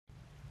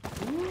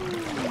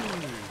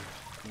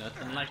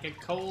like a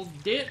cold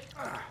dip.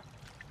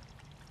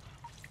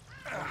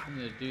 I'm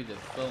gonna do the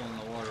fell in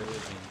the water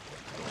with me.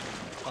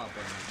 Pop up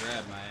and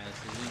grab my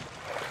ass, is he?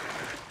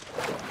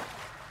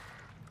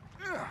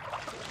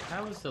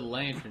 How is the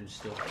lantern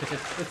still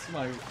pissed? That's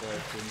my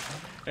question.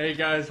 Hey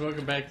guys,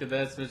 welcome back to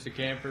That's Mr.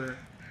 Camper.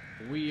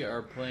 We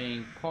are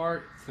playing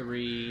part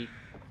 3,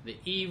 The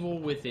Evil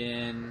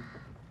Within.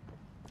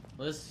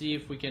 Let's see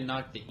if we can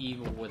knock the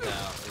evil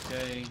without,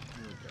 okay? Here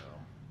we go.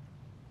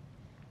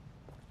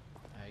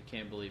 I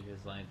can't believe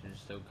his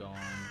lantern's still going.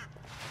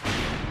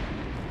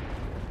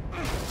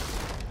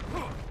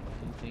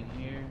 Anything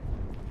here?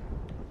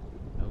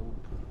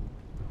 Nope.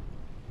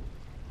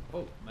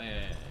 Oh,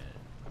 man.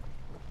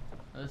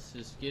 Let's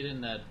just get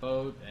in that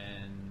boat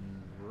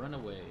and run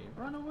away.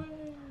 Run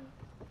away!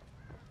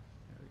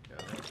 There we go.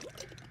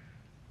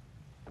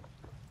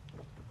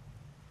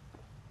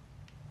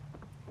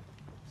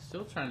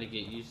 Still trying to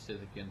get used to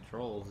the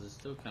controls. It's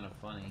still kind of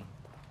funny.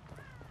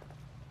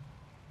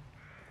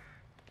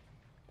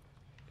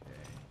 Okay.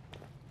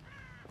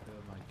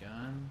 Got my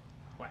gun.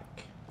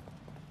 Whack.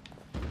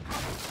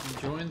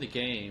 Enjoying the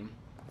game.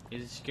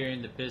 It is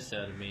scaring the piss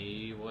out of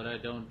me. What I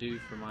don't do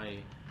for my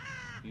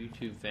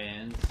YouTube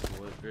fans,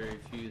 what very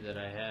few that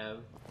I have.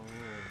 Oh,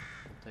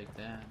 I'll take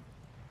that.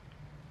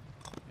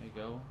 There you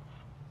go.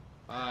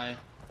 Bye.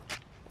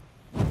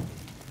 Can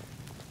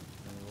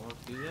we walk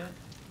through that?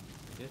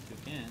 I guess we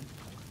can.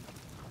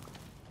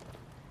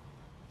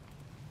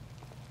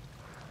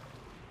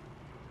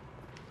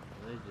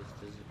 They just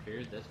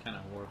disappeared. That's kind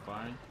of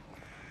horrifying.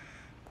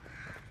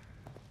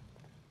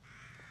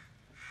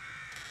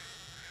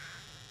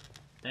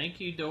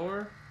 Thank you,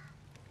 door.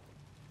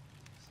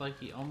 It's like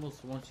he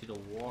almost wants you to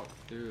walk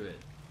through it.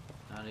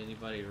 Not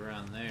anybody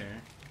around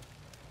there.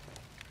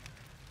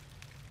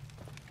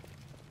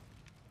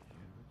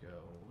 Here we go.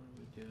 What are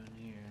we doing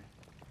here?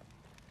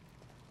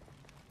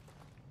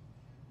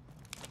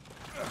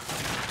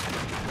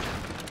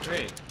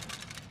 Great.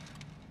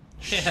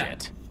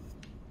 Shit.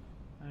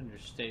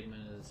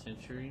 Understatement of the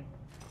century.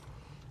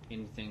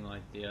 Anything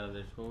like the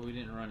others. Well, we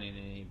didn't run into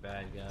any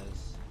bad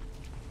guys.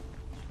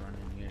 Let's run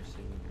in here,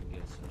 see if we can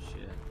get some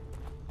shit.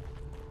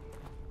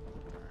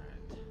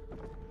 Alright.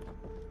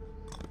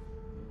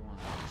 We want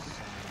to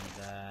assign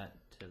that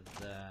to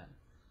that.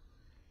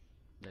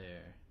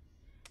 There.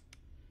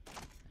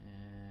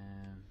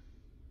 And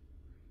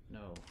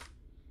no.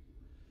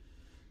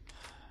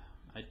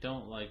 I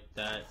don't like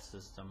that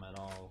system at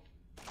all.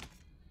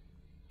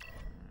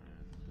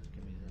 Just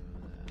give me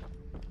some of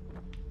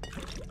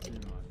that. Give me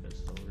my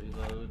pistol.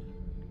 Reload.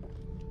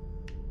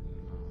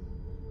 Oh,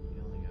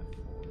 you only got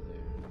 4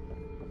 there.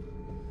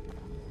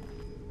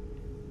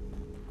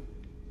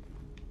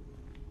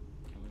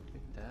 Can we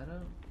pick that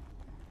up?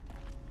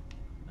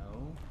 No.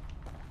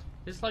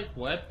 There's like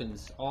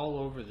weapons all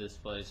over this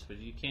place, but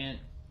you can't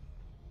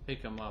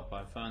pick them up.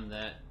 I found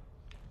that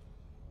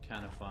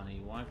kind of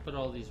funny. Why put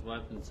all these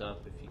weapons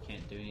up if you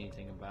can't do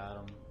anything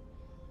about them?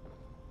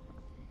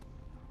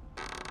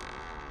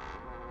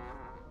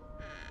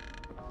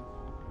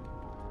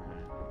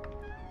 Right.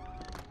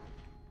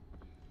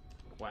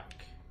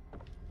 Whack.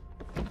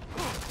 Give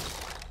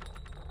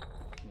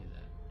me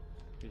that.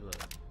 Reload.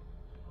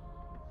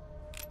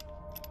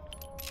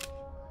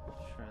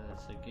 Let's try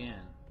this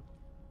again.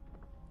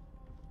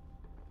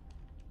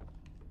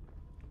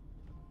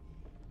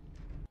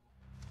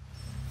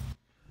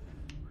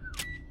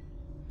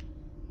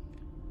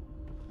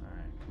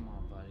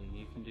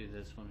 Do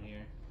this one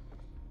here.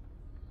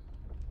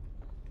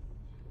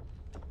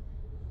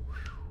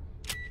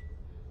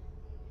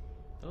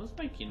 Those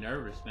make you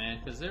nervous,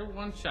 man, because they're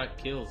one-shot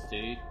kills,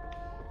 dude.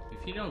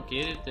 If you don't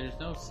get it, there's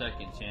no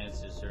second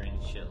chances or any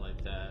shit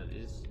like that.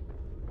 It's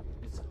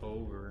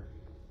over.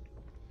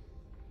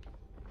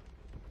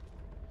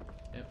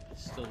 Yep,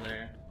 it's still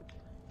there.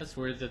 That's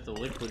weird that the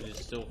liquid is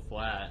still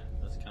flat.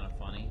 That's kind of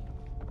funny.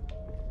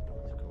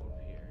 Let's go up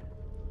here.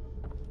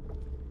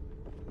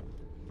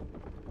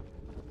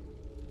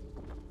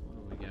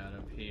 Got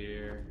up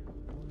here.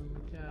 What do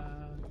we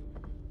got?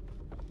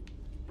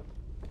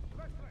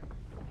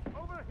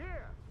 Over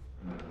here!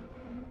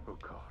 Oh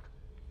God,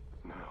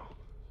 no.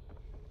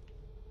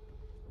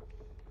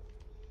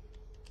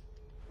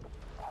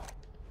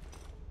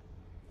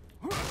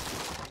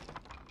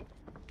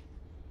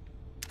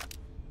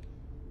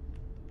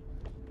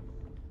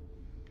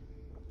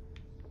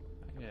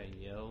 I gotta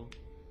yell.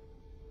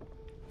 I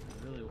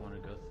really want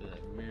to go through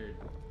that mirrored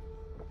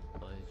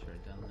place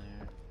right down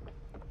there.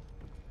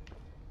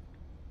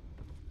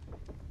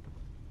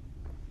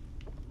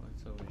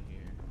 Over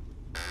here.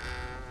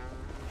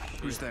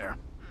 Who's there?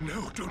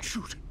 No, don't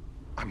shoot.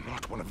 I'm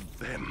not one of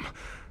them.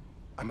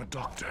 I'm a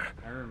doctor.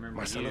 I remember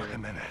Marcelo you.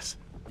 Jimenez.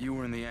 You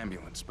were in the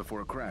ambulance before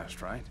it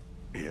crashed, right?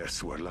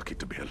 Yes, we're lucky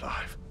to be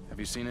alive. Have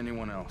you seen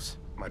anyone else?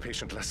 My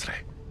patient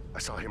Leslie. I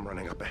saw him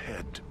running up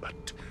ahead,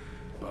 but...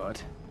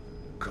 But?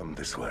 Come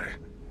this way.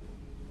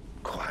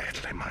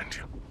 Quietly, mind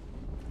you.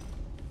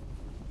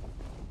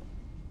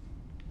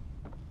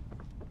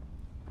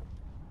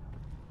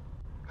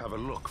 Have a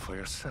look for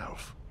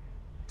yourself.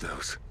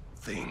 Those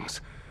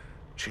things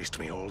chased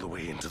me all the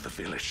way into the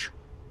village.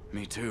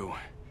 Me too.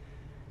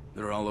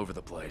 They're all over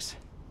the place.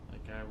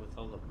 That guy with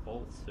all the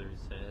bolts through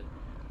his head.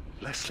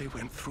 Leslie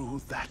went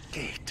through that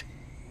gate.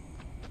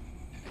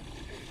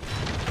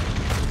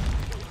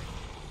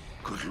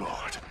 Good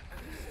Lord.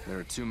 There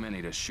are too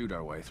many to shoot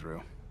our way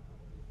through.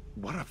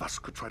 One of us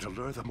could try to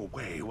lure them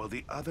away while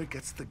the other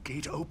gets the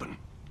gate open.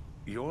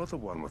 You're the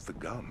one with the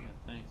gun.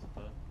 Yeah, thanks,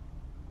 bud.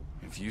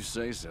 If you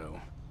say so.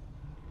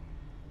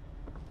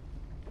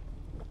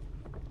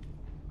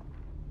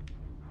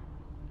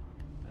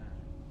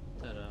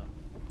 Alright, that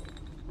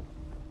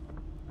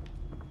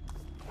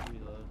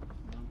reload.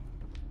 No.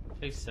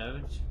 Hey,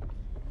 Savage.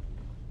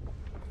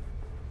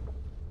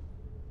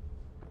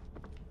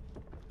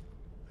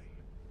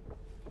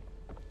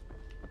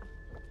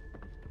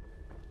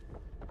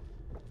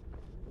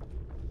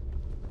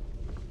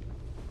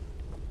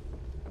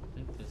 I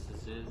think this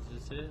is it. Is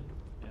this it?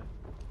 Yep.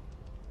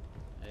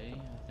 A, I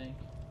think.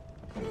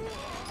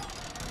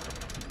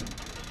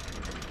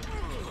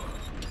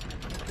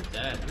 Look at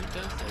that. Who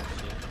does that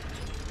shit?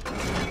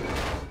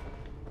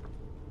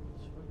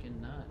 It's fucking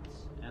nuts.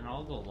 And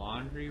all the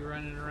laundry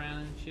running around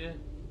and shit.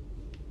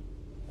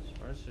 As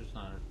far as there's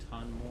not a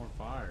ton more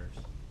fires.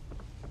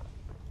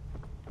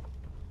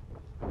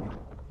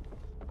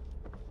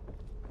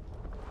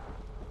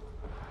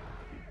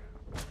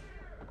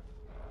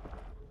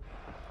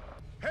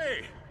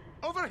 Hey!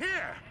 Over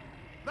here!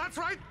 That's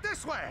right,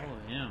 this way! Oh,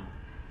 him.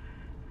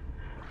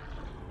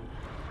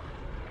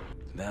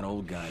 That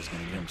old guy's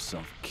gonna get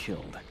himself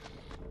killed.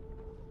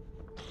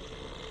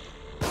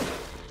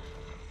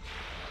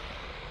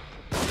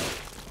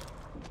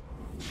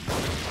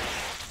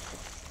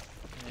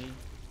 Hey.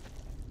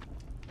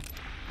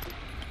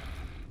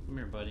 Come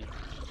here, buddy.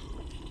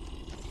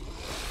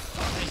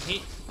 Hey,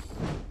 hey.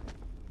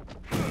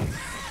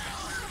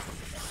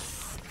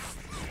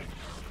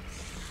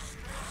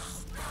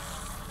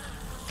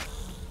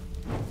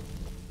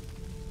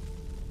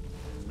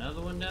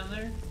 Another one down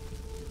there?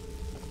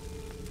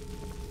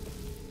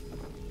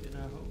 Shit,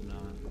 I hope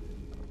not.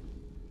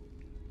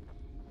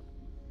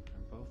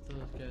 Are both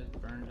those guys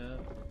burned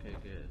up? Okay,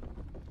 good.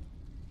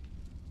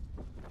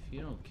 If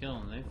you don't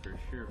kill them, they for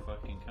sure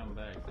fucking come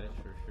back, that's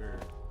for sure.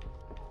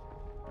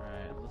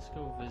 Alright, let's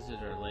go visit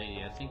our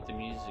lady. I think the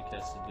music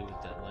has to do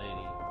with that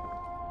lady.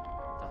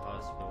 The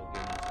hospital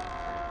getting some.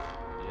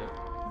 Yep,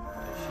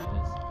 there she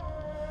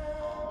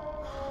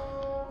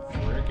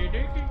is. Ricky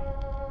Dicky!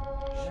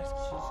 She's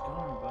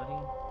gone, buddy.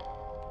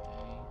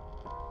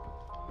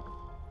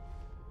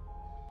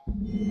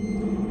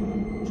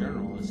 Okay.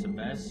 Journal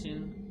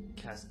Sebastian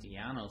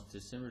Castellanos,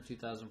 December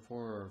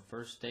 2004,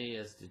 first day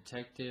as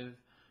detective.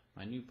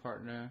 My new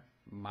partner,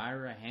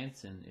 Myra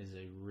Hansen, is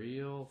a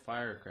real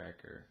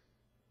firecracker.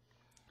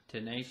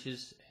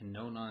 Tenacious and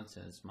no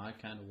nonsense, my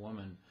kind of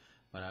woman,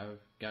 but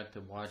I've got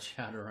to watch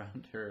out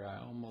around her.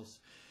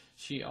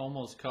 She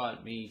almost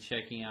caught me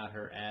checking out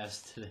her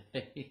ass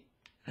today.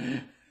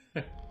 Good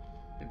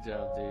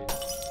job, dude. Alright,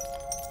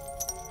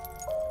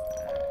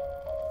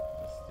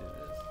 let's do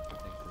this. I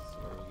think this is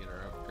where we get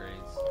our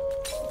upgrades.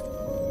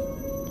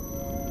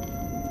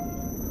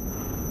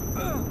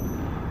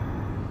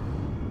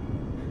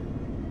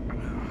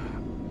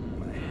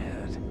 My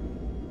head.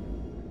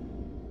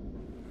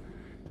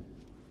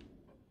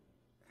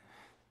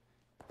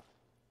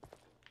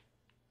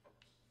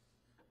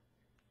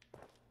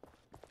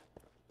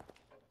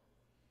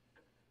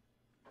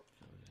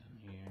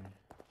 Go down here.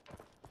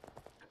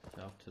 It's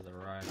off to the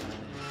right.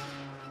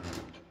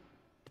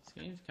 This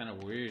game's kind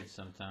of weird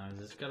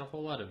sometimes. It's got a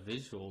whole lot of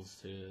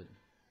visuals to it.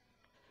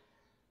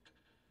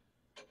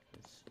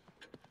 It's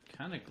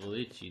kind of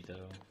glitchy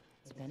though.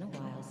 It's been a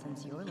while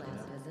since your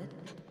last visit.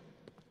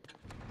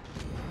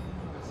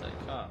 What's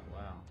that cop?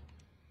 Wow.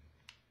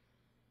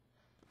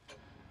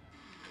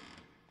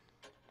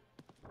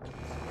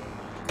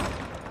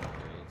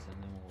 Upgrades,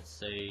 and then we'll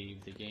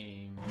save the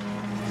game.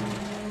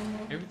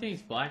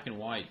 Everything's black and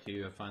white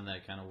too. I find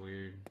that kind of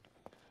weird.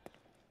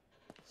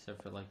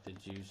 Except for like the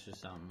juice or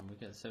something. We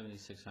got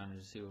 7,600.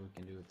 Let's see what we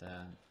can do with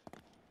that.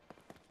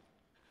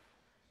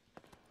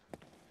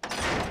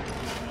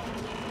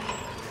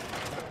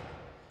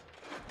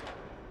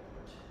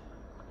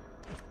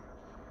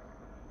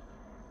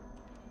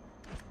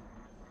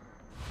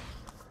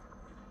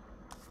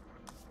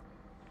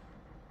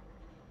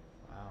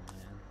 Wow,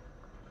 man.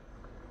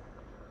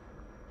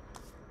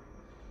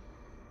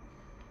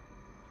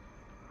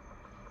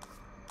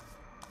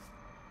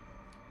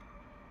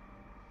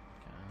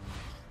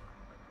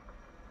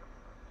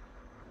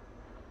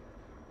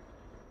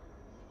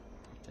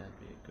 That'd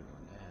be a good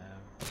one to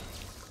have.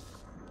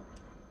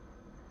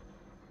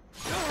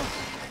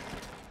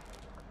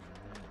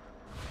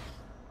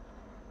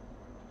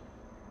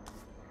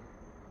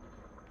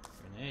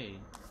 Grenade.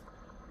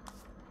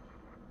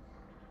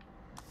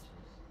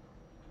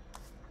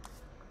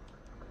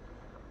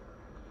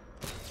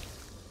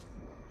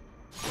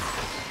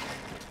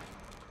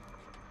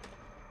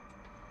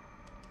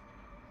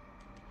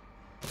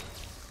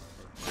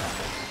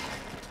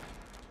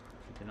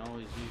 You can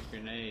always use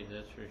grenades,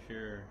 that's for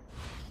sure.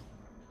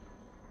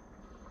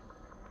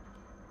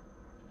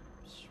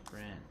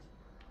 Sprint.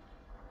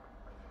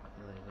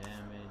 Melee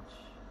damage.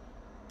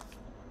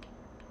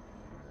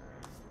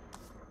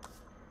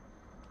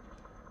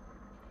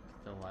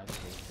 The life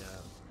gauge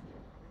up.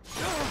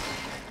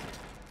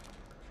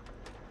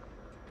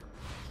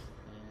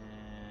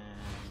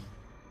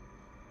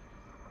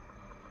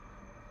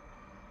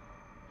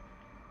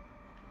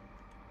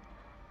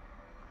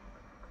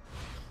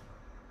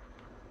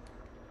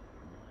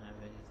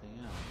 Anything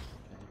else?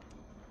 Okay.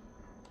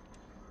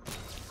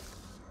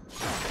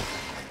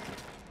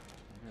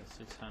 I got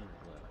 600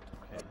 left.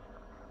 Okay.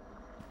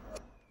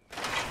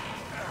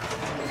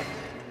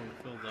 We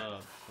filled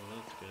up, so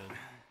that's good.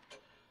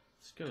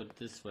 Let's go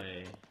this way.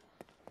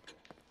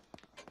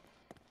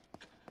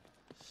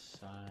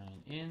 Sign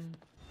in.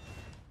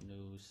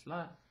 New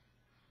slot.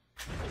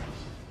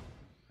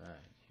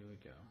 Right, here we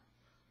go.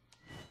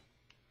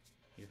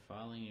 You're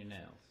filing your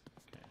nails.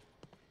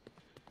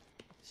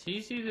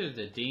 He's either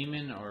the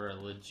demon or a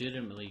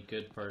legitimately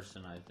good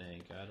person, I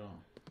think. I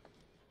don't...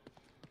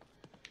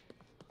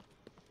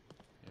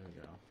 Here we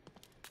go.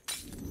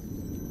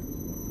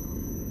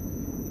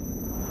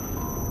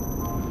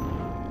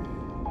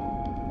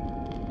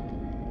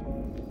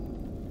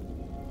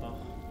 Oh,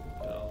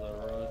 look at all the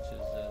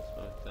roaches. That's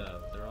fucked up.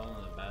 They're all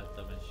in the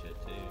bathtub and shit,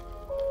 too.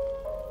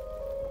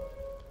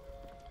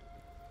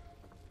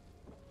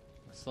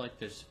 It's like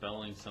they're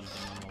spelling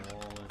something on the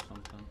wall or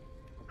something.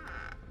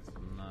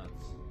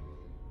 Nuts.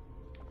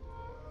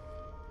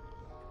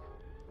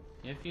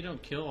 Yeah, if you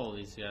don't kill all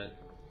these guys,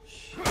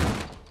 shit.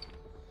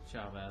 Good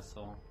job,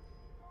 asshole.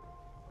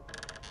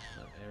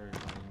 Let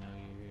everybody know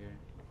you're here.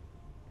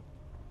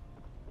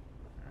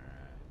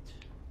 Alright.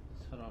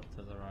 Let's head off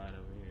to the right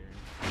over here.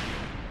 A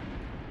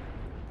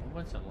whole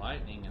bunch of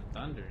lightning and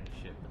thunder and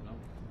shit, but no.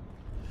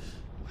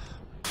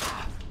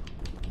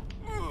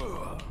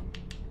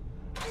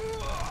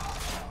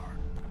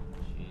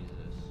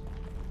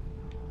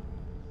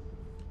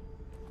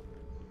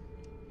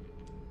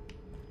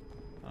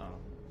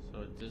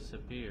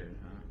 Disappeared,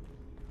 huh?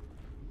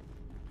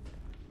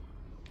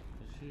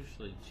 There's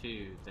usually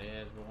two. They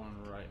had one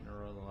right in a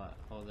row.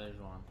 Oh, there's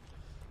one.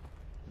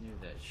 I knew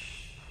that.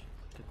 Shh.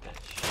 Look at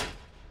that shit.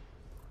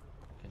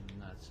 Fucking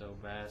nutso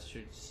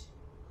bastards.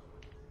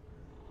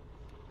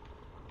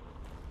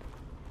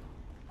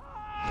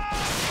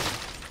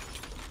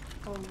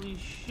 Holy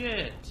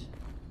shit!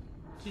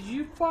 Did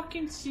you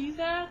fucking see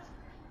that?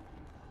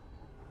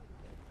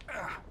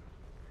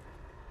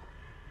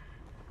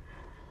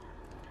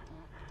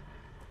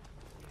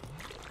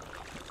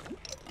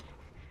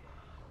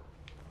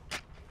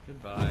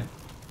 Goodbye.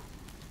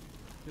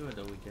 You are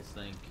the weakest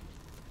link.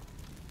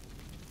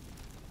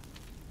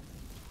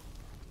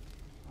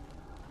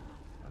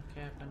 What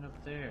happened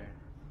up there?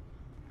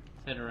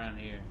 Let's head around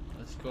here.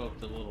 Let's go up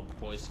the little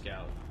Boy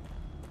Scout.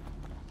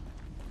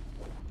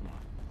 Come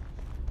on.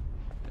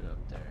 Get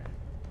up there.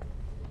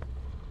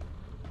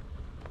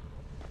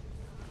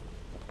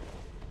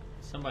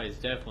 Somebody's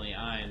definitely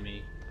eyeing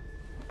me.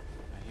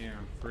 I hear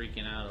him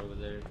freaking out over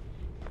there.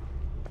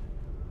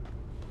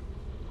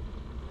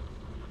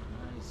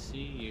 See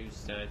you,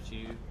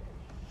 statue.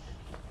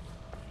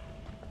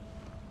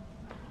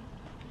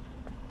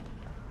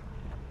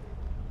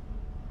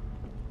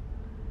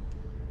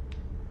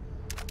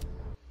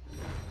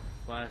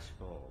 Flash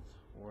bolt.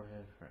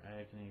 Warhead for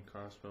agony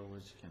crossbow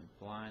which can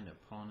blind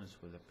opponents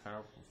with a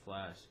powerful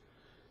flash.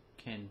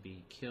 Can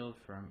be killed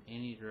from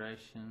any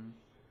direction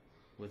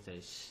with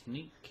a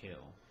sneak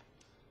kill.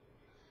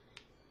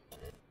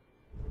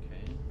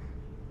 Okay.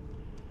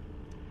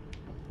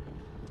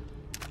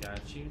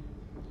 Got you.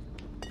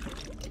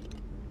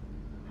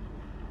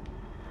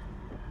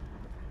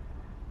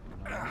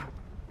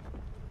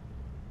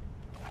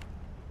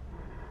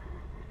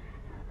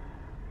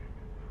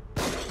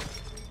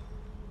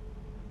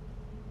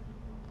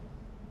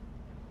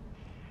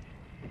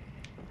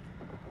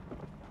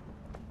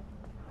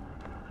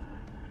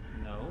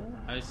 No,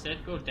 I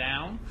said go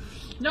down.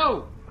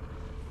 No!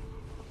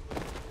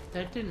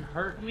 That didn't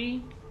hurt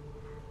me.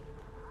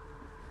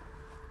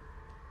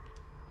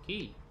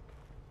 Key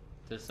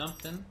to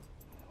something.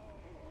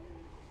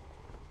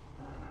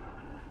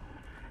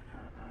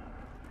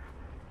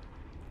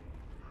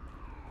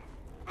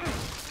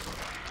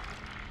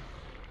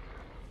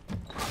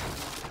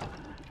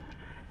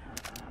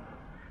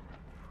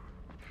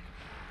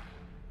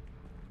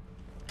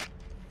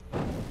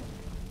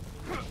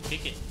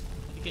 Kick it.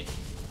 Kick it.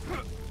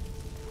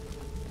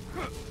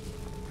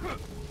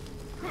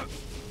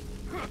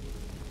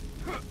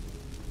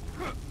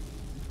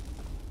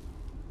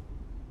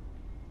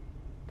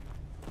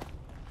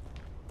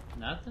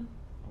 Nothing?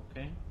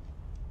 Okay.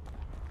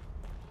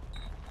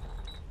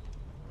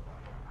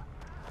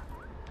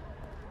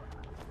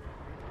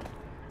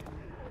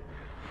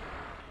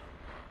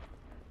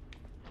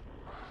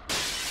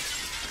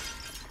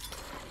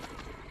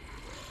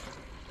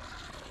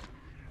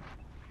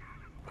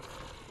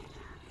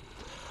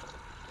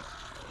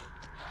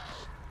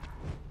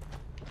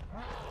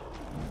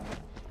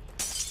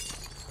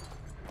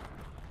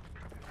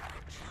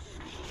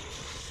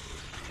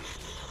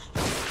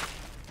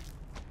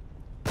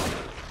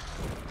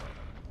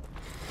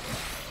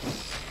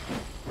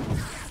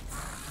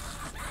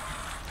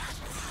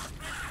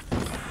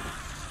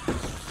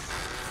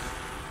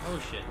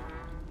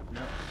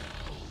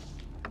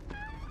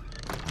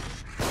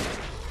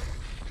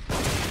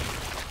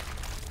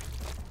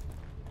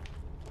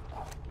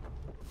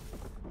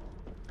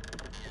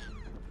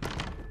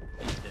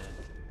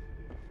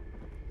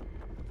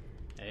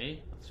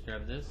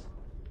 grab this.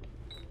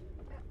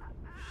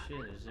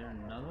 Shit, is there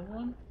another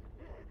one?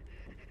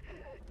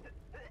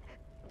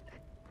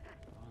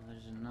 Oh,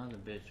 there's another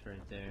bitch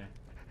right there.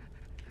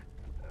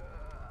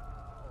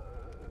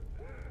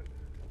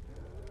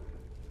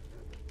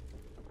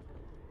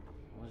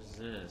 What is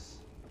this?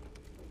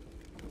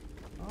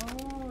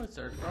 Oh, it's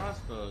our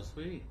crossbow.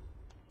 Sweet.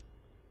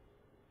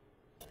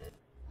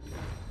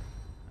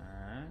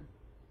 Alright.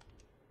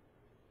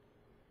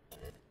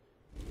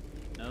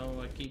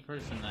 No, I keep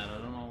pushing that. I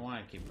don't know why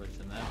I keep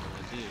pushing that,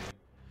 but I do.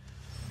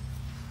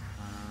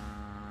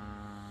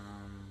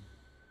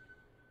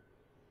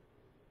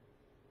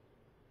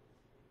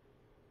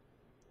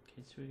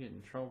 In case we get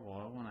in trouble,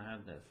 I want to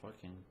have that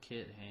fucking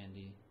kit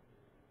handy.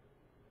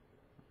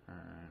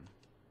 Alright.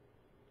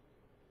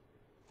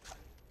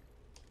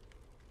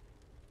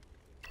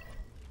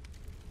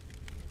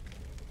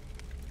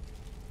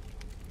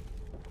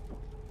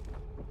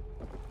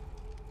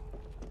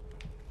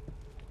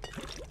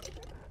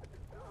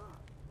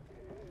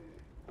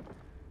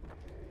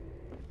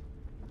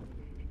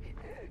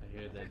 I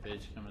hear that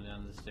bitch coming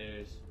down the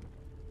stairs.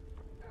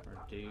 Or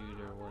dude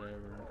or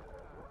whatever.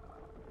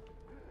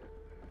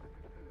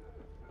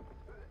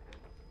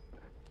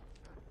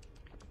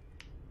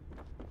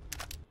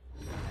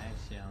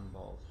 Axion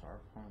bolts,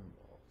 harpoon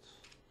bolts.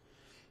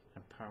 A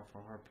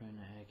powerful harpoon and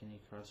agony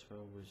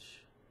crossbow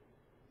which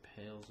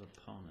impales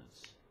opponents.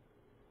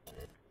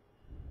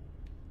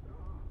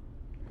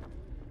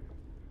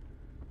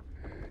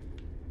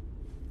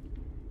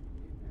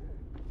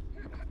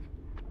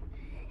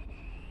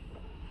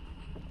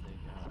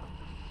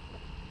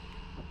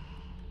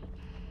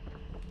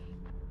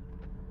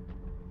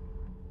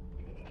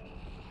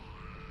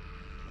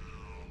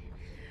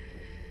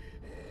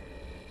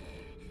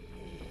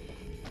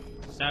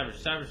 Stab her,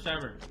 stab her,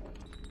 stab her.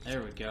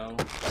 There we go.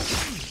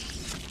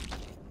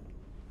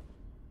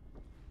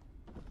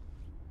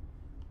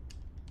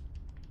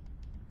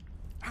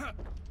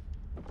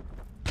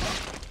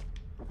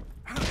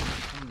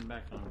 Coming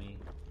back on me.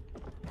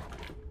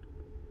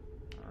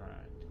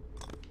 Alright.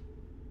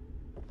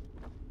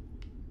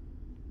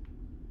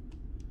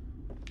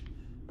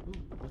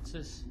 Ooh, what's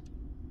this?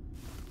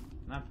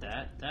 Not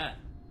that, that.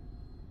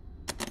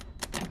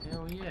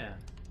 Hell yeah.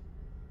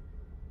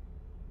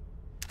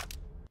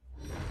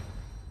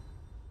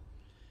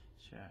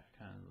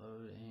 Shotgun,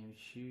 load, aim,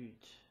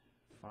 shoot,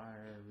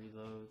 fire,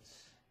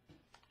 reloads.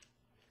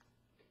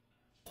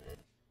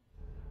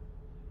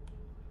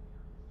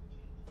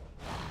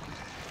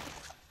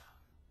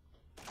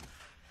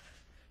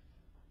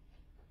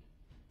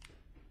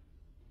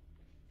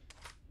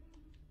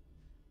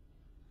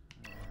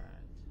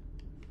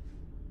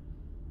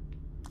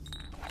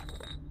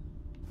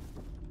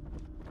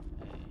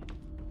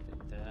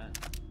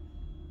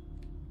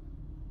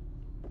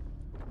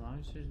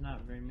 There's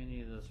not very many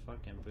of those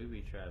fucking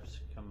booby traps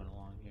coming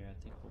along here. I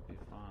think we'll be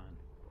fine.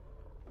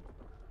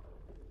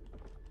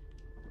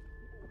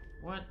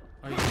 What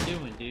are you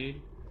doing,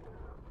 dude?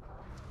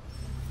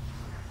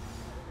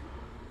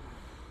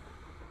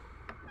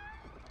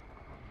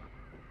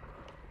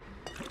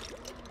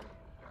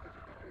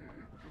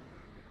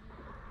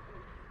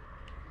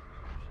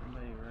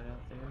 Somebody right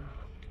out there?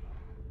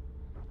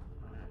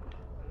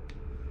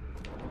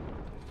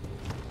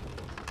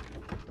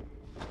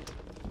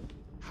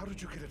 How did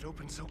you get it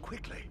open so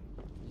quickly?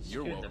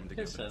 You're welcome to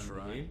give it a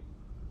try.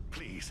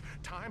 Please,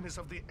 time is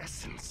of the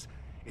essence.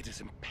 It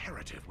is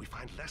imperative we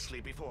find Leslie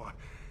before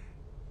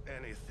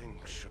anything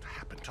should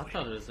happen to him. I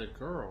thought it was a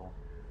girl.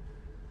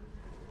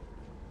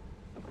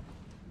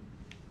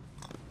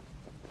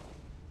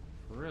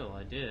 For real,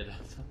 I did. I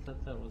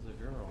thought that was a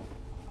girl.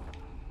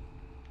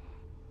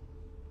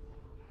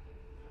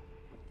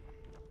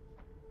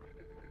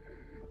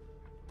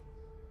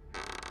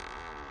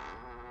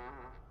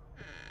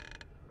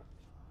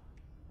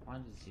 Why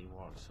does he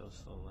walk so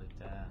slow like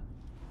that?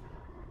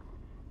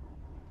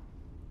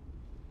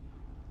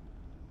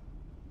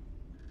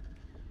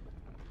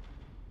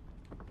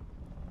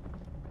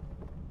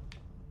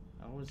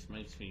 That always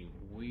makes me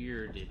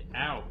weirded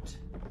out.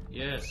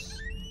 Yes.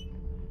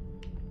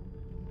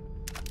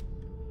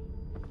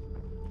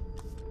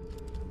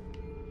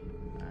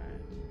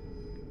 Alright.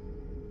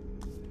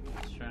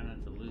 Let's try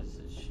not to lose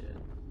this shit.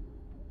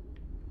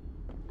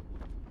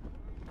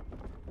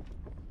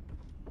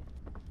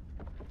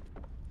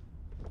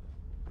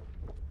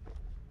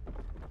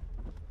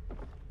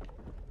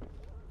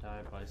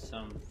 By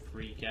some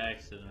freak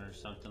accident or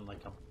something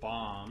like a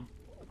bomb.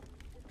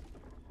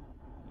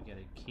 We got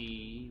a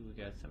key, we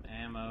got some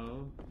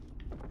ammo.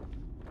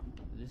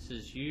 This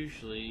is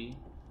usually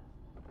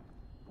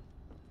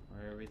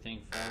where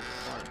everything falls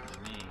apart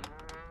for me.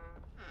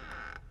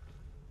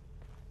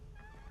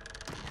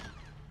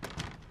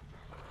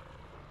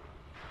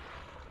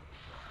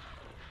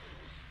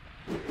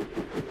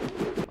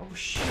 Oh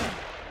shit!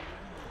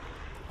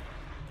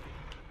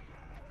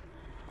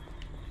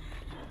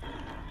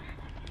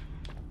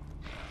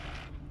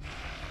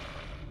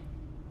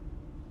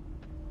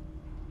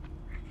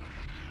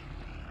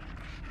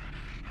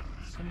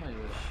 Somebody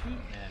was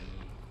shooting at me.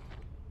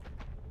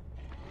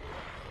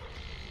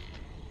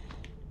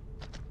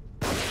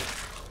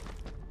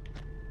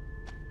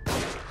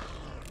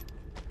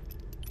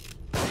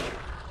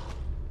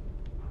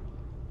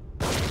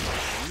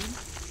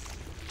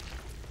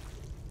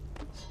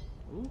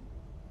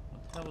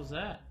 was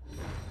that?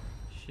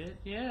 Shit,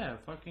 yeah,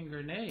 fucking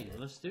grenade.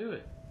 Let's do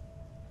it.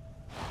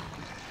 I'm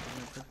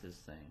gonna put this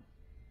thing.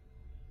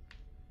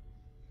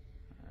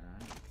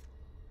 Alright.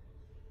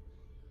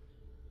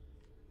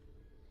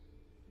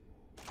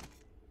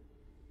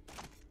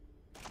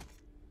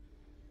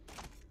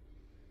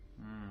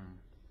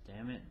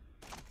 Damn it.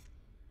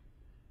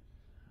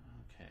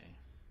 Okay.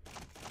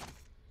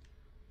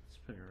 Let's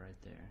put it right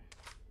there.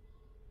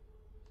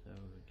 So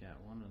we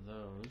got one of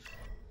those.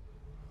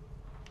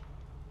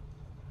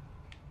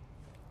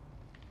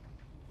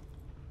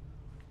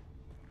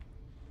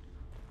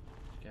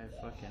 Guy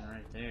fucking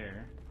right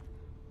there.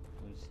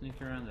 Can we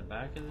sneak around the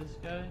back of this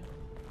guy?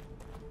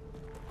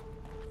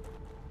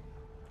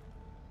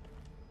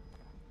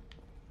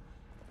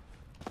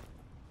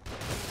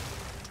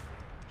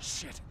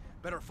 Shit.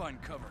 Better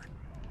find cover.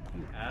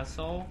 You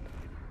asshole.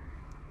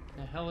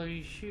 The hell are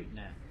you shooting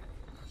at?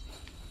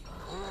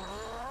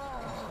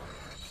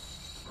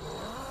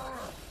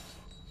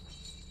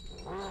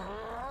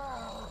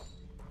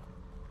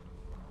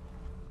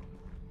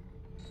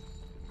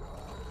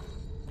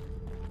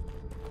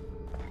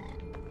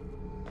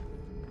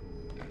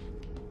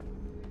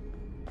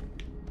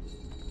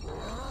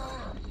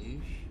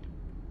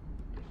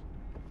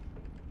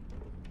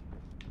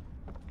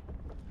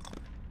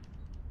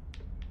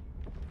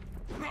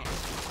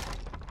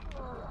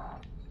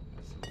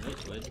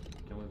 Liquid.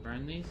 Can we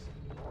burn these?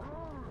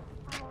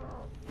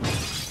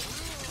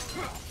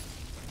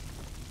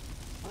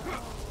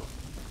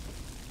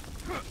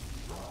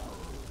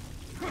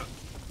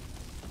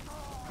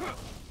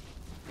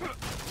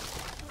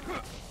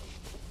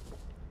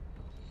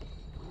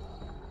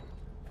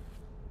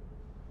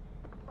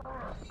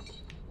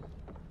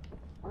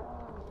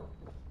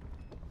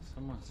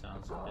 Someone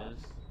sounds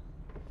pissed.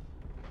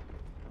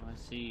 Oh, I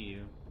see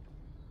you.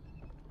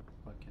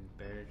 Fucking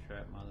bear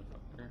trap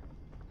motherfucker.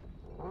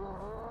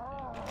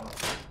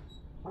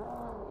 Let's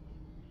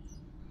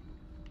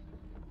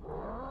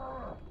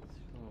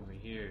go over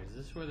here. Is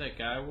this where that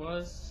guy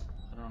was?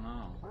 I don't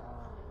know.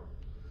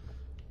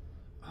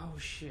 Oh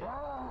shit.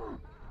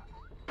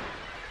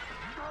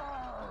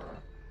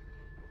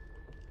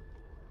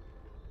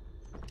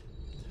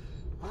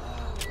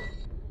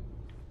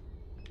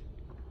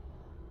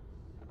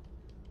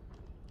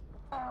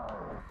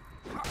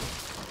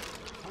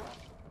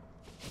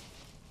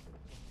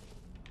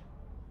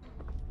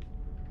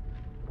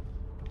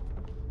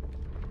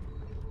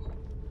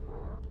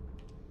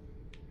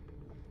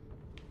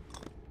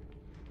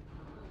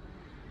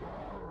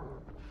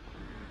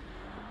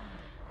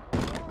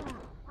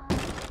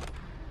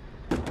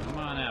 Come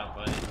on out,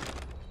 buddy.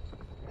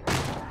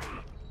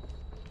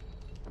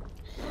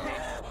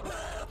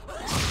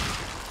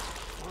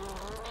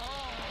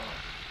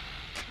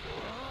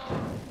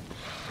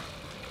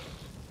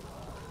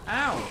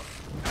 Ow!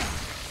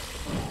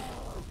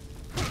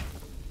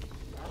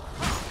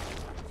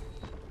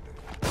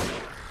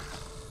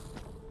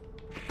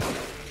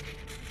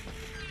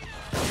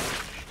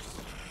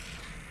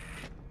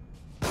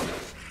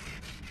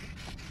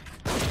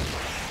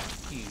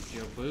 You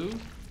Joe-boo.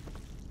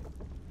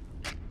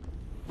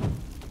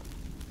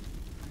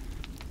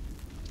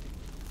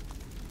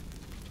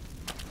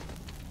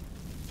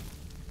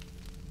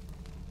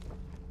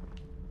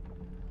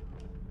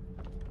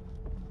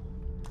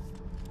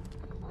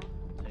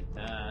 Take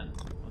that.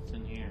 What's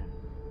in here?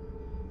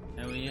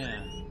 Hell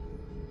yeah.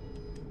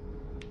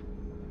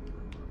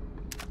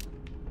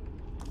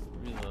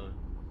 Reload.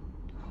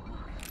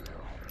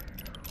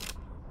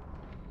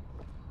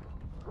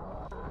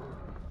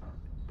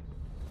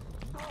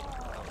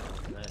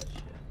 That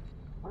shit.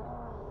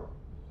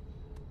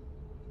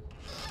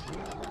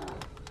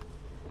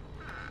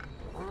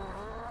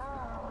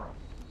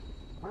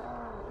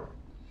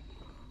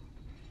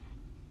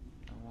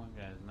 That one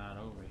guy's not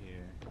over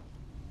here.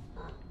 I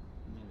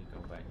need to go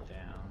back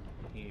down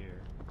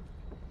here.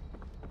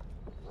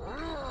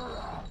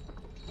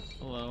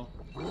 Hello.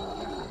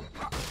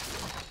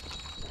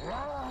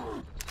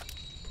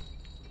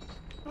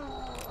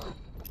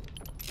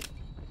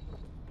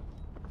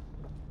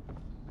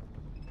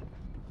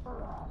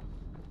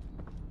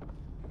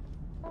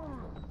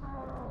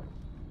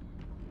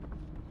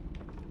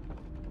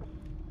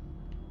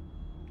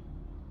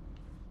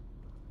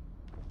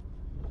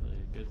 Really a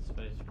good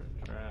space for a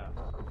trap.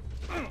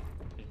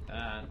 Take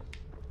that.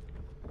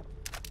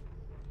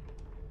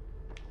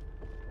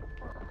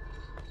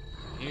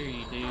 I hear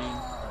you, dude.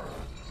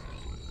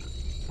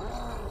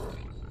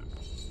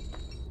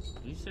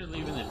 You start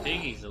leaving the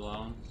piggies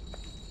alone.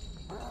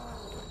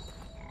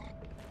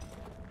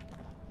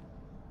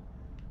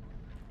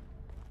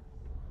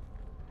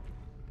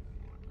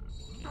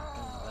 Can't go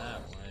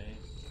that way.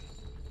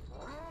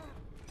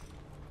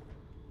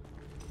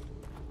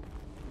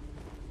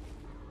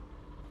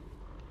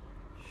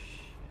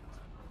 Shit.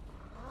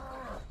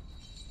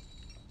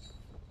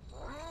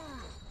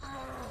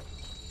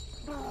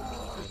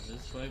 Goes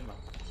this way, but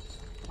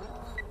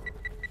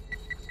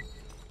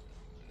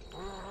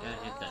gotta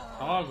hit that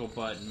toggle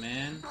button,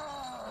 man.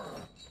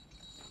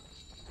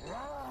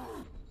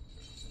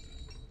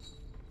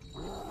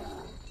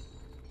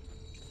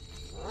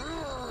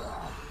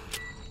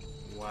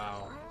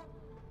 Ow.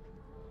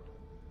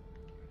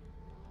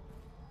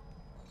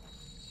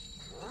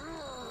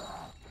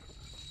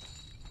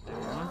 They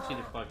want you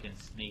to fucking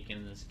sneak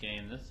in this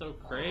game. That's so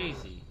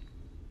crazy.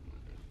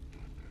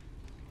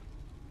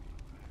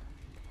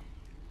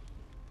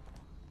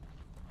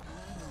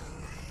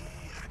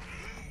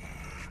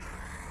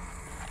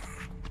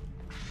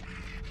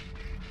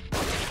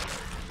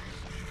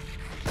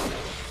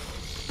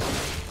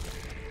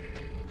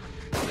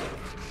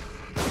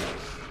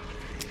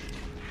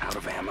 Out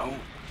of ammo?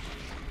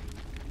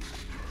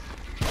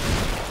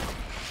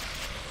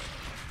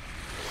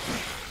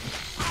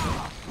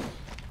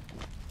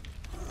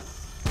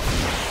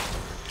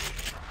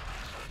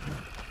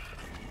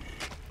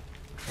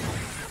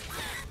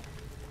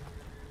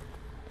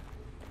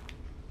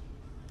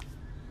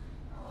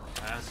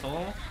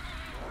 Asshole?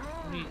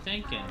 What are you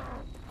thinking?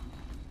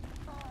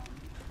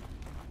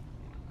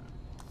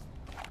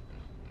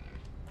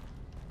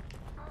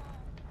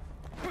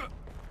 Don't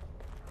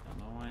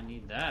know why I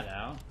need that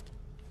out.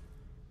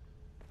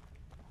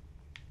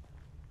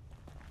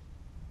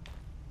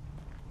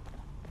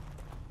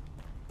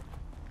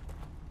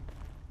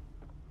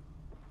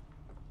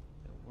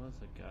 There was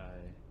a guy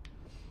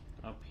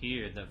up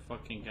here, that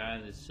fucking guy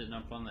that's sitting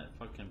up on that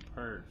fucking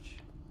perch.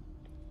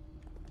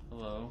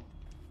 Hello?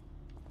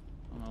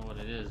 I don't know what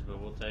it is, but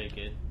we'll take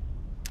it.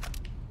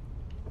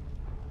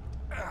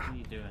 What are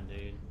you doing,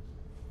 dude?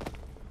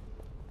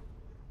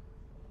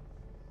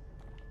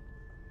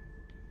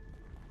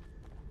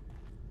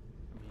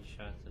 How many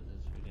shots of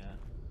this we got?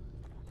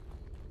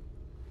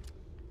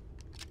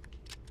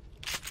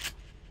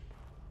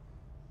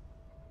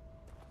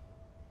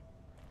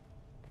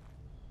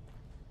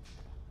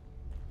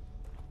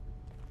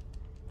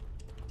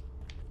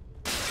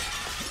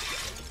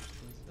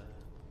 What's that?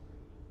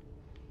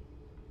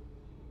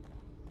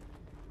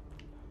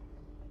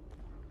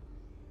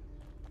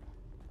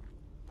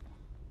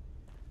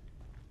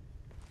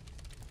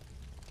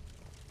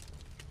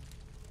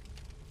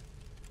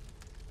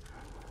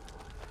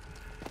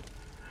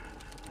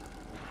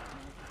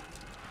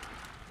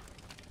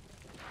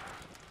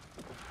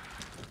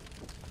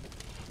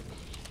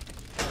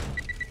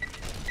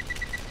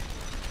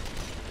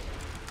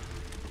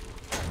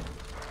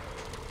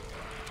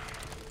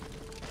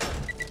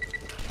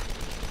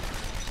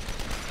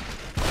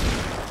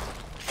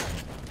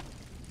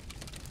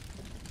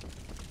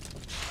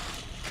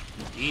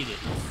 Eat it.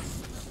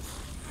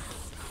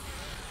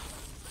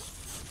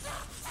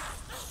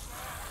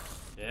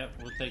 Yep,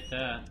 we'll take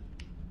that.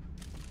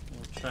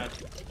 We'll trap.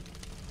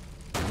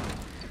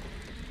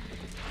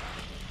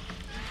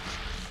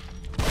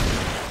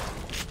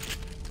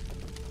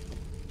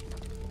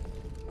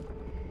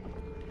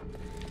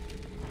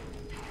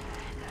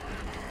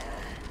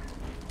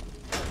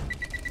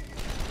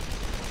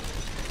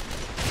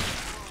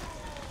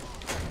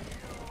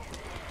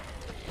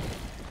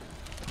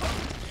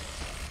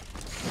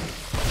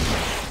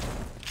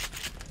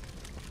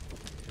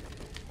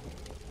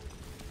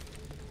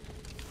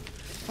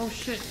 Oh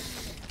shit!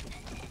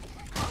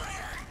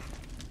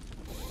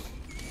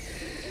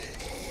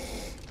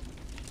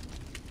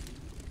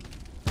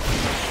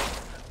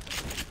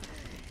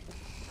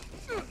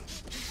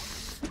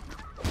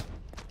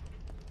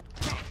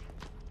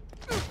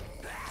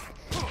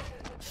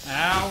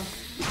 Ow!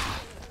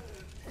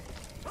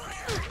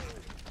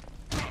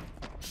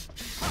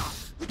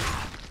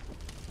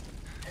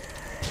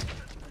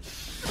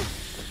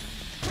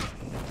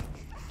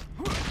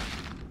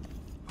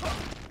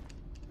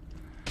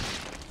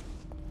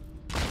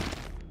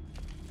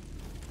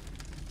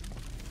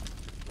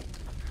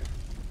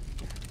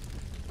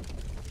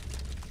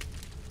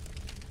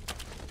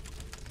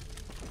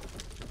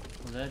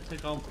 Well, that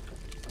took all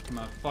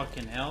my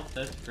fucking health.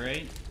 That's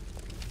great.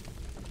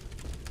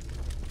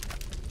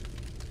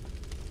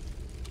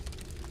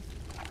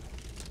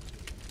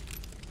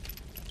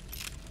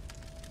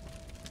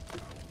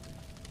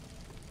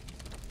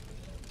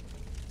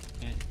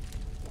 Can't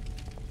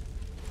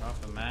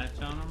drop a match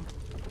on them.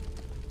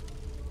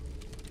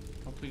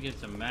 Hope we get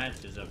some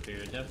matches up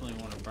here. Definitely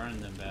want to burn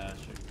them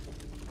bastards.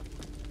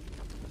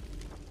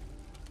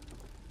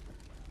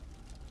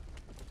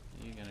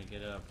 You're gonna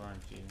get up, aren't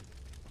you?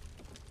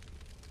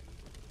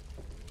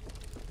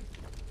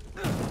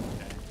 Okay.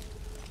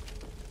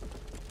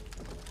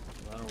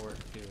 That'll work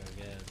too,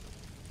 I guess.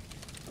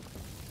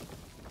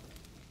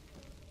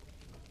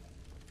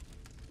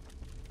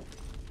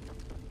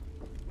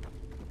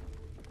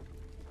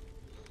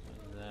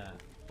 What is that?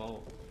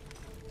 Bolt.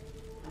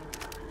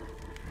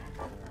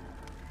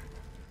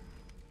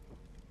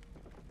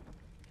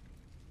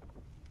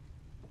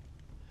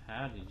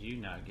 How did you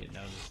not get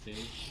noticed, dude?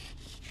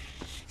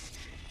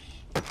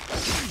 What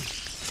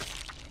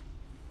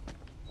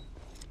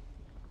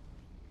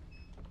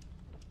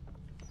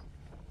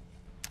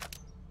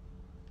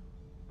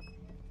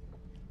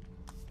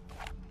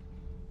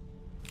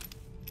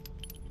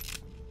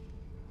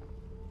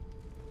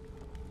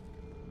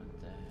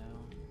the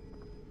hell?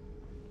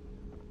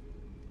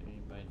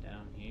 Anybody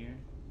down here?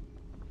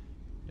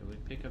 Did we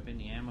pick up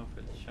any ammo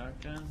for the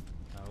shotgun?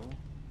 No.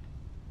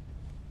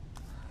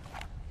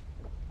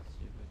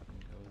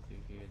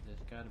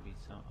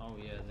 some. Oh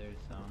yeah, there's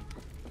some.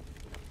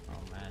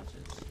 Oh,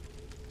 matches.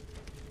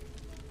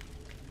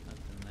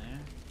 Nothing there.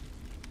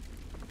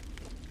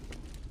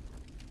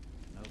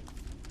 Nope.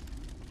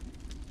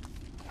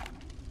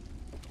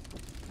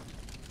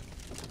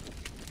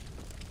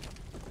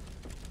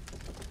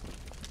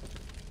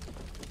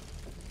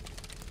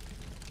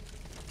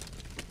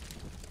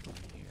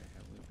 Here,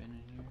 have we been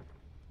in here?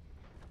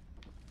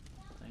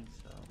 I think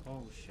so.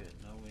 Oh shit,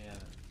 no we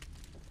haven't.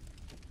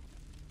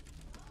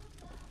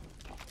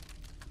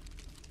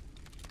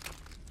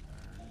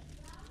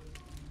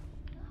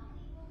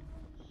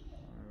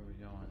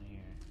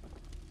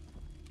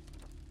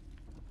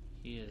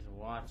 He is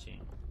watching.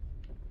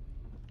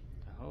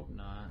 I hope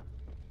not.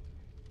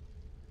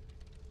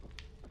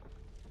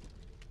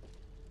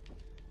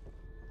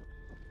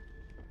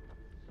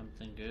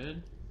 Something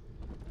good?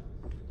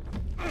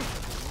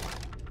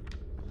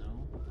 No.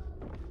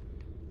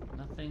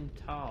 Nothing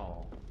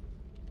tall.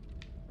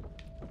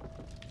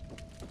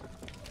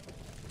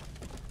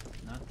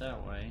 Not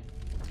that way.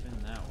 It's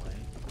been that way.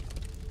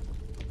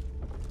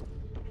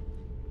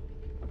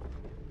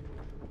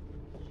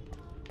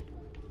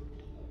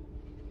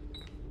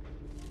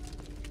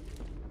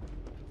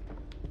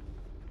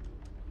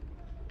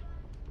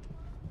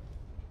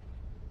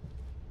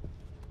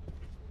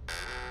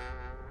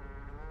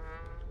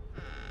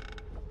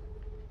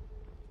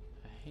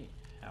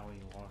 How he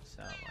walks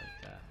out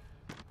like that.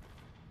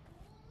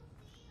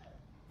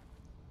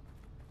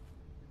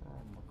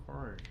 Oh,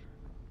 McCord.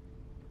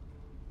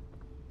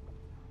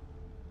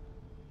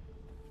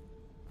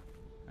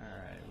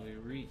 Alright, we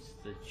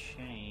reached the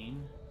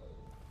chain.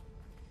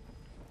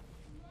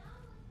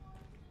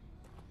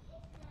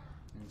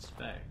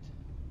 Inspect.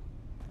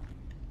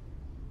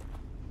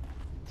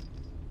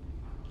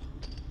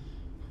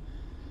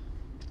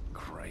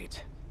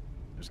 Great.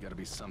 There's gotta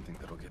be something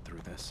that'll get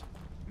through this.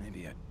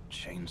 Maybe a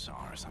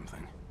chainsaw or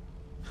something.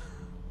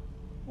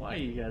 Why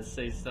you gotta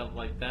say stuff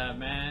like that,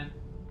 man?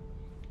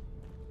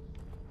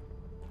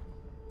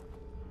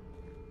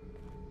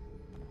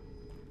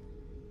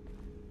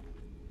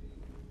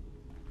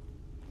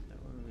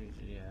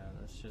 Yeah,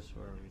 that's just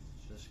where we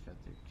just got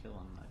through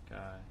killing that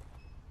guy.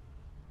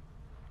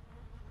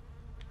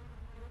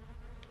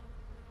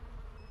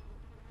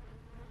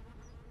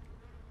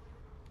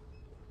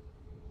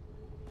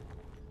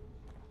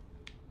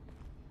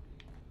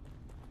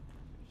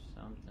 There's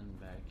something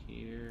back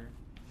here.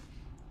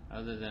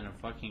 Other than a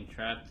fucking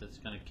trap that's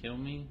gonna kill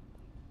me?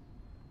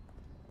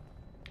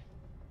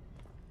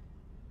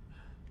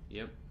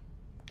 Yep.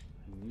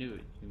 I knew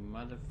it, you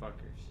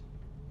motherfuckers.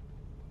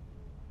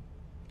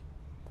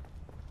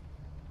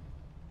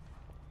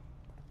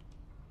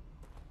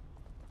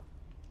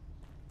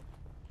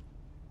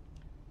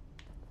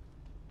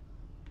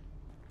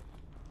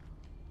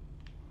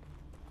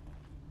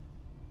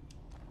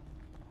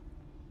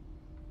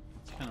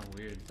 It's kind of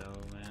weird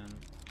though, man.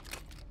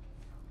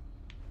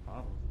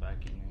 Bottle's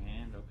back in your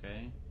hand,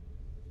 okay.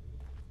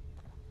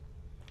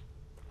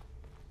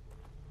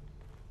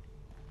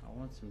 I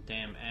want some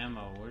damn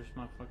ammo. Where's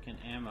my fucking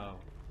ammo?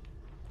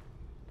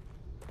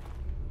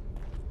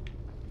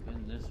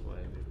 Been this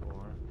way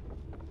before.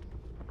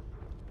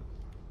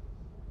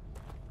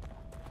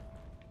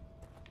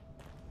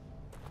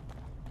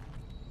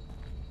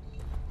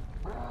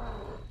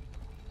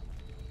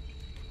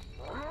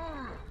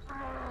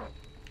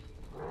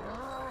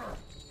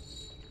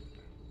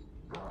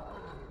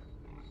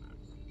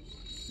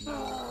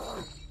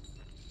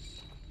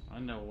 I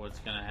know what's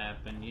gonna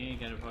happen. You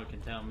ain't gotta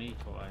fucking tell me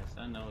twice.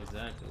 I know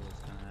exactly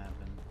what's gonna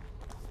happen.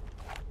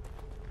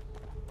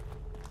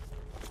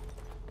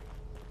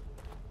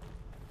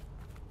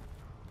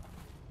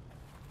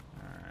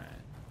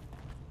 Alright.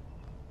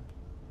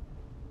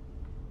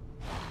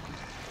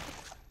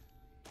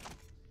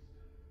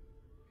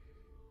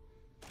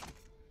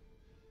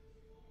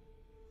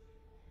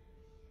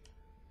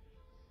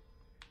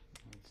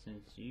 And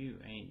since you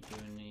ain't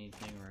doing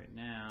anything right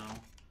now,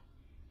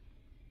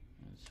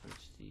 let's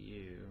switch to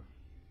you.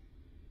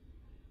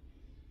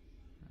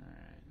 Alright.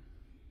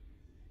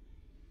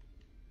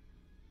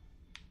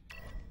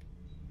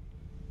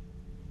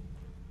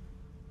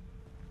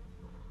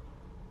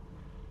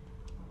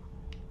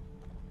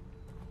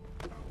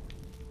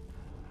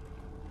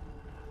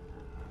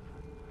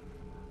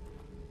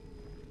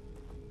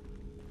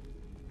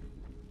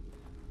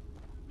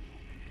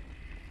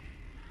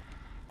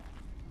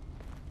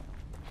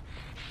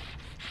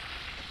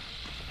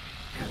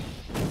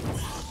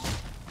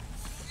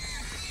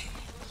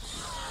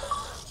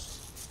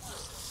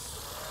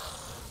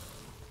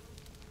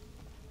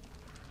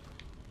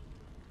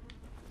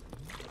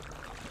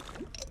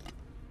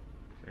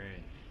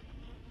 Great.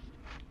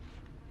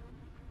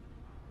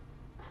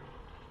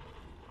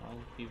 All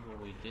the people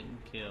we didn't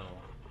kill.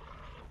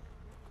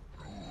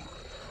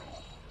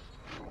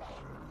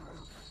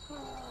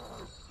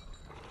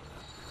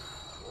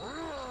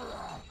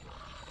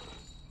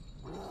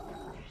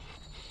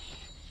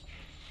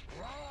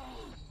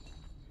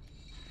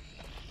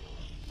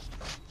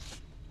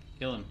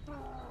 Kill him.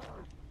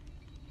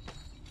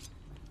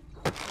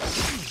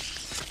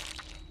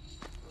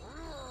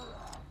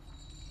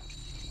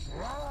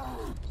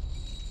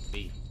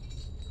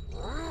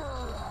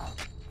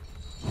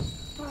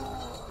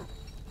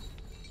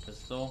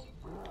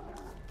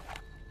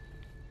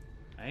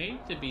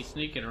 hate to be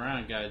sneaking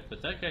around, guys,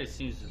 but that guy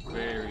seems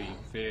very,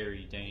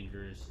 very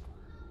dangerous.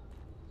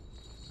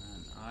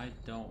 And I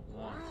don't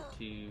want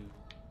to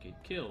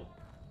get killed.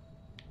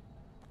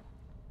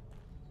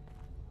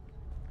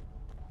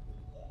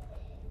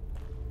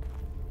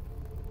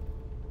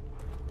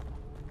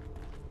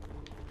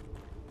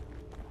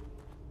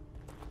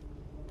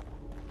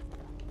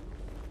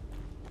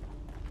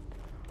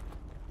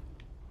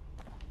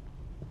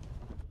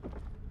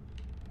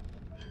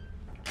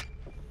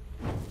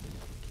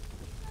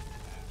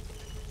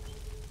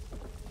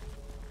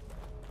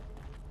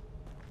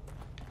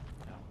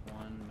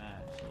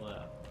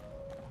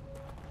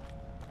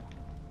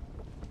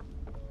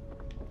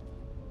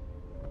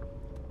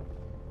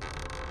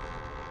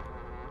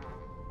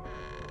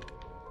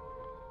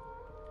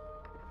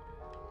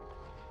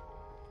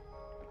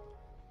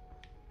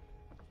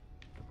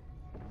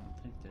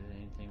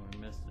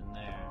 In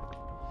there.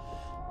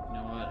 You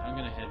know what? I'm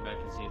gonna head back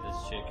and see this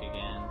chick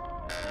again.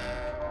 I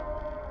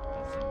think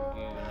got some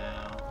goo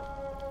now.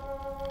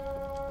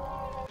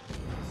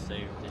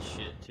 Save this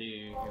shit too.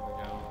 Here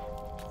we go.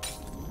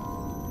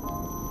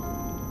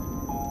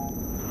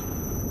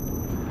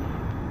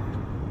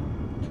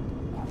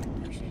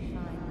 You should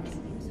find this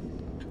useful.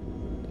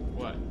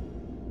 What?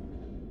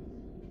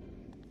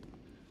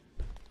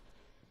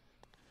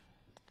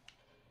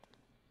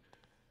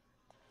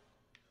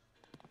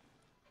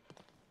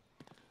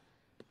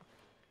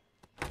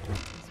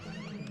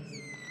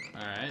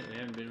 Alright, we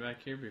haven't been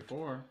back here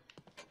before.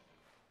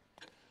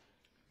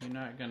 You're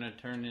not gonna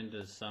turn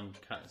into some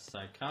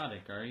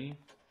psychotic, are you?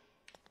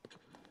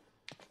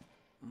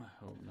 I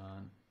hope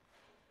not.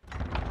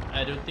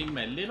 I don't think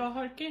my little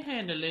heart can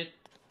handle it.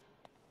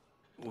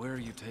 Where are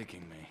you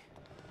taking me?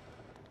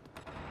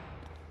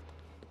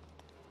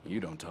 You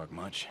don't talk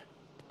much.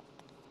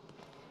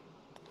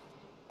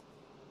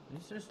 At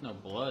least there's no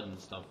blood and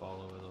stuff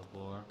all over the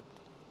floor.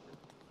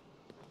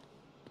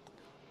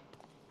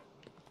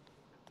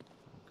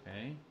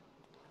 Okay.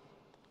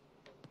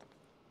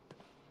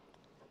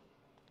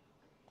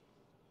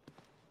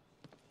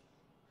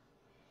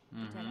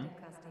 Detective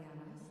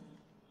Castellanos,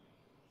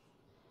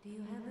 do you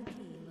have a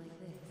key like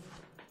this?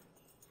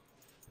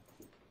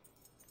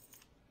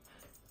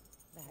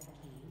 That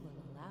key will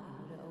allow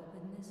you to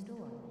open this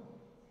door.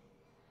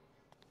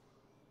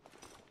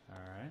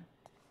 Alright.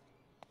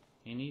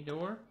 Any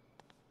door?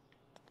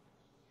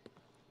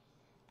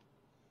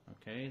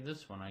 Okay,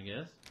 this one, I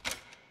guess.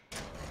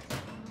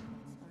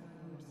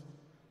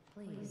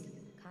 Please,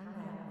 come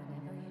back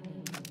whenever you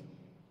need to.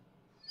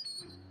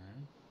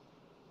 Alright.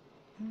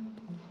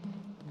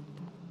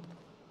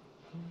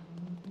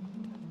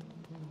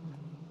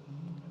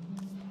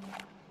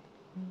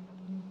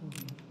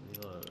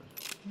 Reload.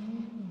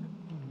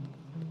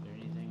 Is there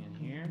anything in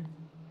here?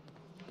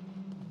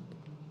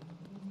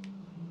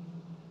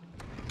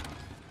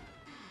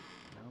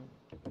 Nope.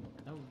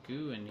 No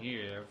goo in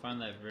here. I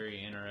find that very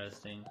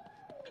interesting.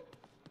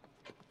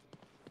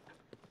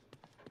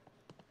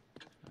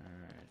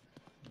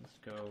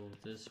 Go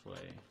this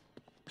way,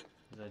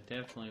 because I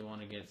definitely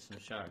want to get some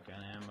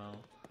shotgun ammo,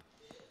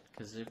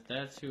 because if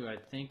that's who I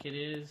think it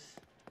is,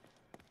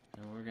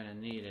 then we're gonna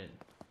need it.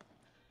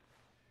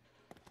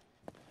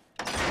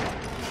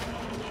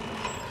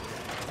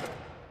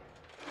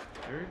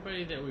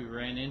 Everybody that we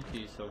ran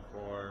into so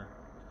far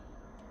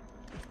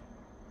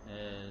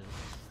is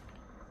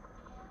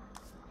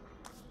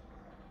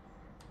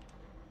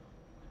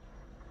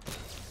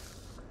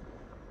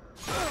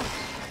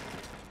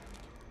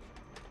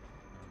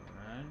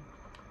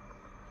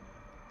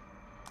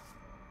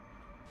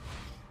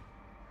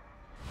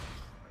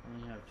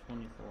only have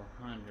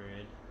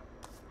 2,400.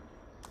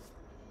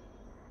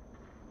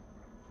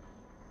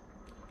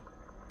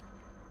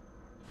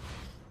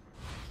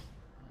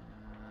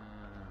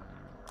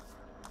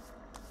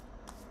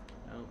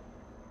 Nope.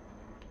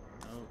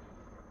 Nope.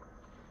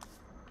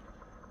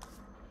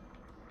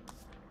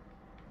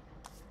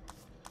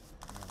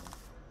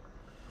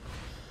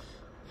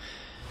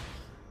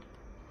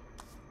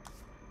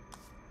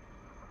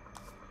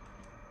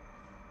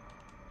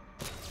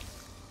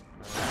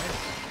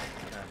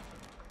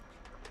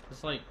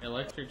 It's like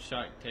electric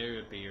shock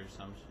therapy or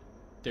some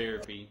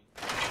therapy.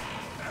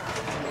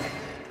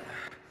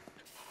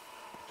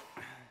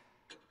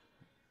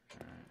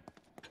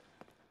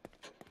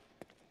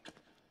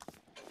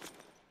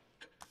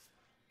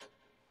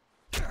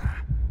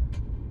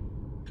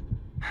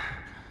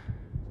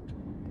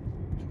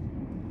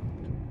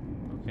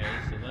 Okay,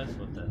 so that's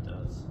what that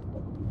does.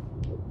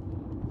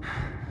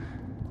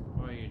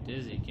 Boy, you're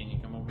dizzy. Can you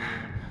come over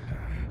here and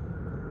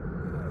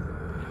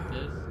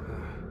hit this?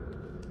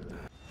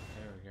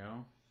 There we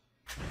go.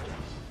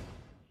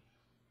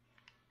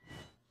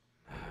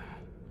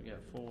 We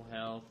got full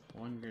health,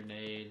 one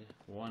grenade,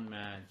 one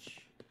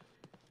match.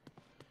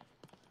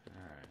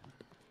 Alright.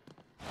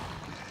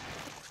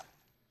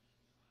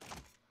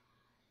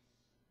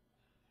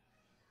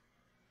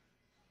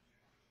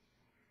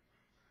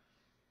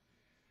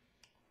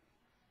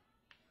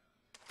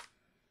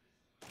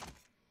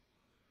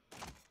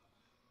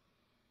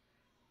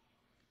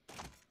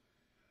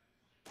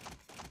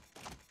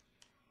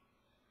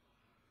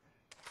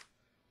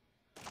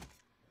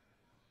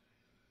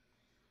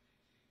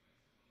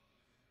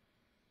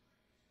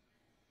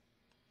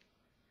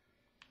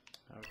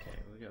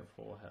 we got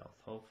full health.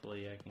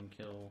 Hopefully I can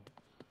kill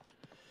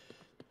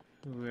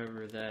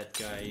whoever that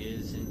guy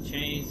is in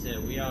chains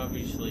that we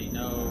obviously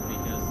know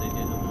because they did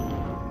a little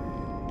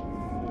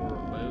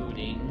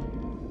foreboding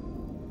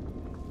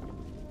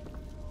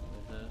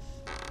with us.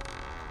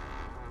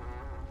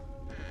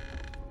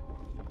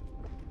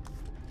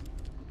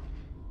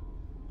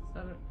 Is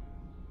that it?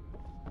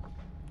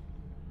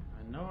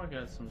 I know I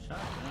got some shotguns.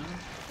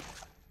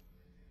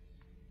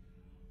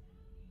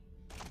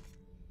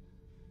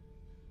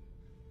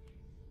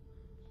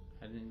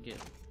 I didn't get.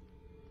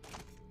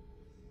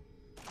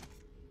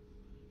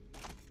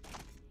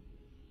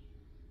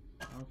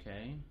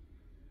 Okay.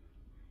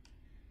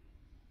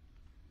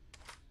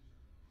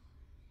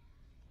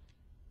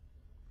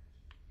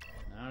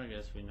 Now I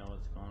guess we know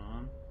what's going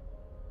on.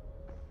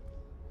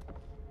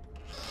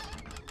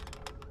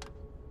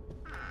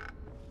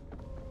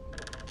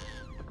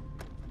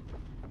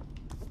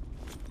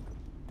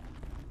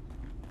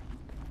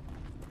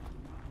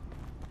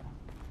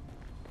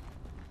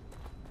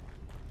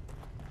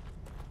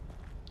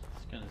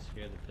 It's gonna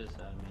scare the piss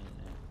out of me.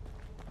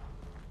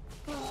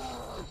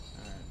 Alright,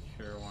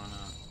 sure, why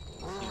not?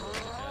 Let's see what we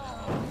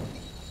got in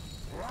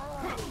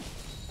here.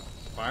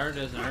 Fire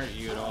doesn't hurt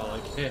you at all, I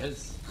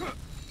guess.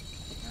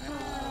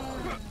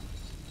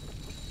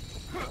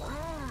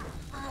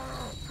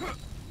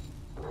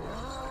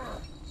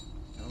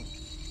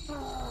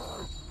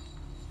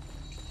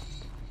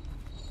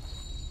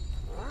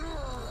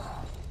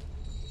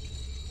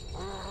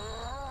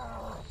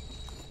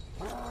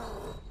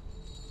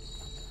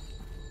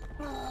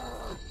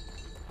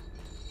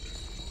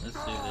 Let's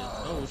do this.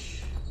 Oh,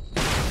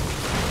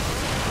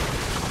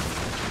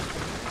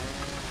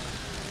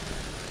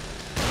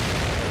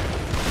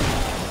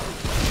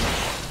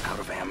 Out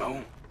of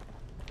ammo?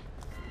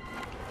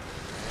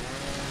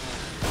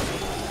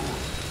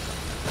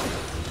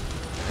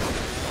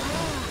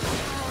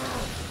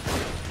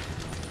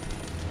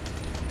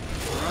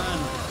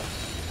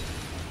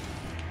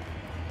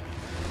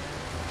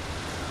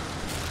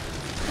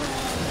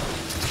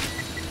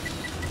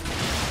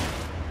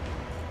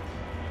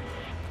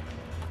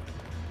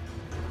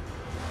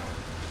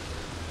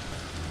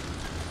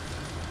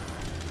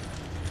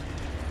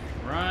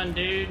 Run,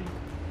 dude.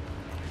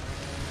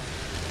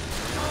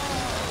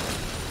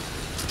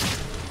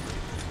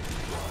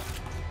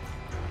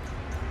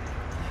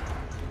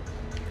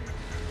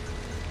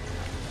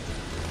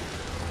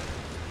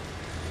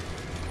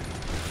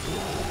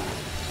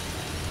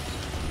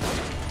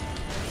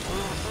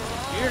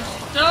 You're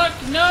stuck!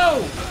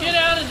 No! Get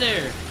out of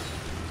there!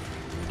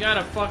 You got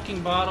a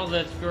fucking bottle,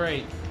 that's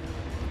great.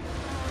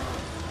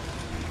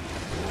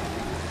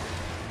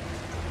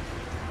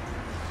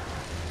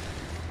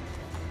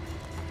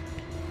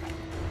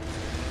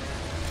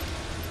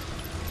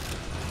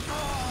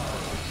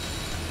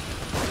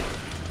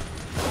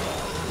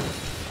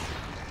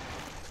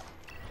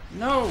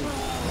 No!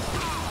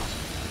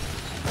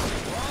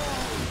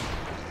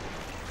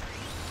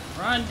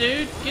 Run,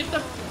 dude! Get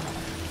the...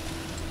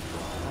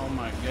 Oh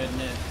my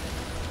goodness.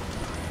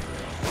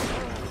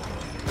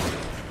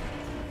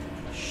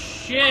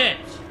 Shit!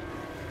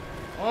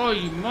 Oh,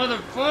 you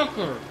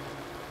motherfucker!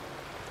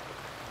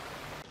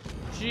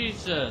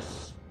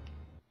 Jesus.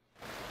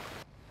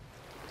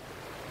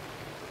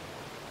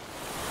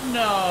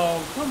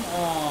 No, come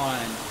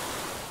on.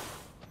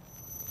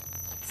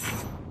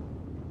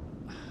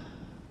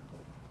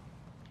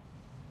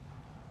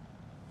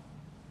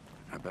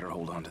 I better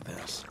hold on to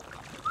this.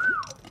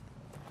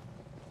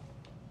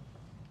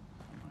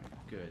 My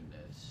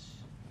goodness.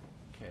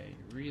 Okay,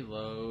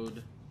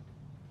 reload.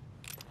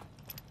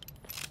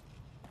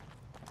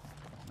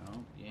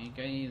 Nope, you ain't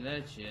got any of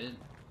that shit.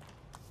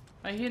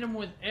 I hit him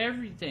with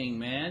everything,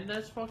 man.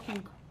 That's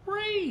fucking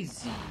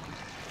crazy.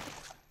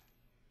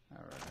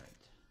 Alright.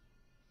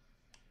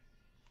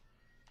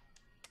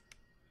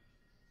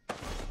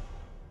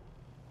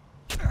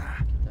 Get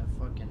that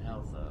fucking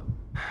health up.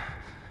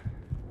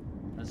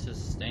 Let's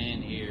just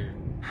stand here.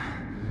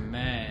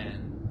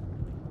 Man.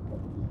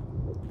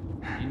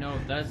 You know,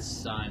 that's a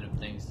sign of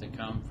things to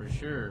come for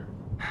sure.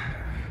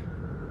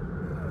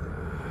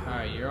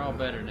 Alright, you're all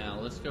better now.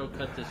 Let's go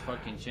cut this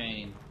fucking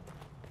chain.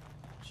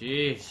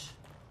 Jeez.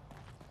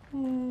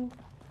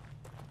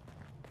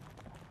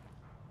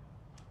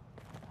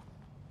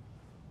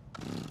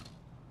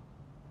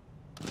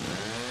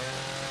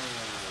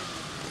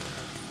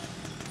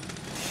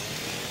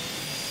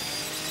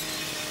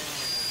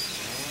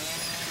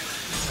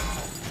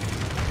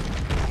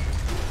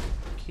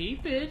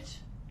 Keep it?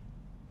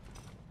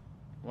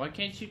 Why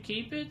can't you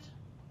keep it?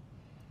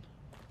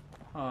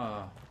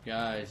 Oh,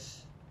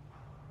 guys.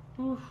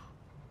 Whew.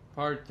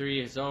 Part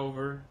 3 is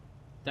over.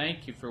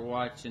 Thank you for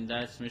watching.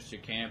 That's Mr.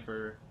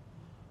 Camper.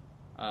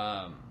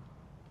 I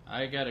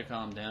gotta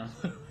calm down.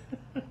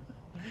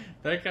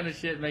 That kind of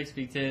shit makes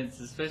me tense,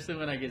 especially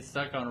when I get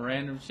stuck on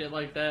random shit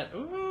like that.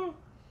 Ooh,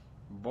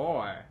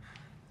 boy.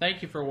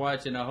 Thank you for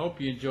watching. I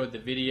hope you enjoyed the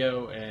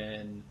video,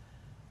 and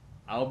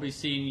I'll be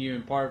seeing you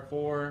in part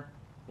 4.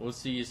 We'll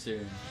see you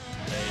soon.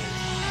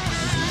 Later.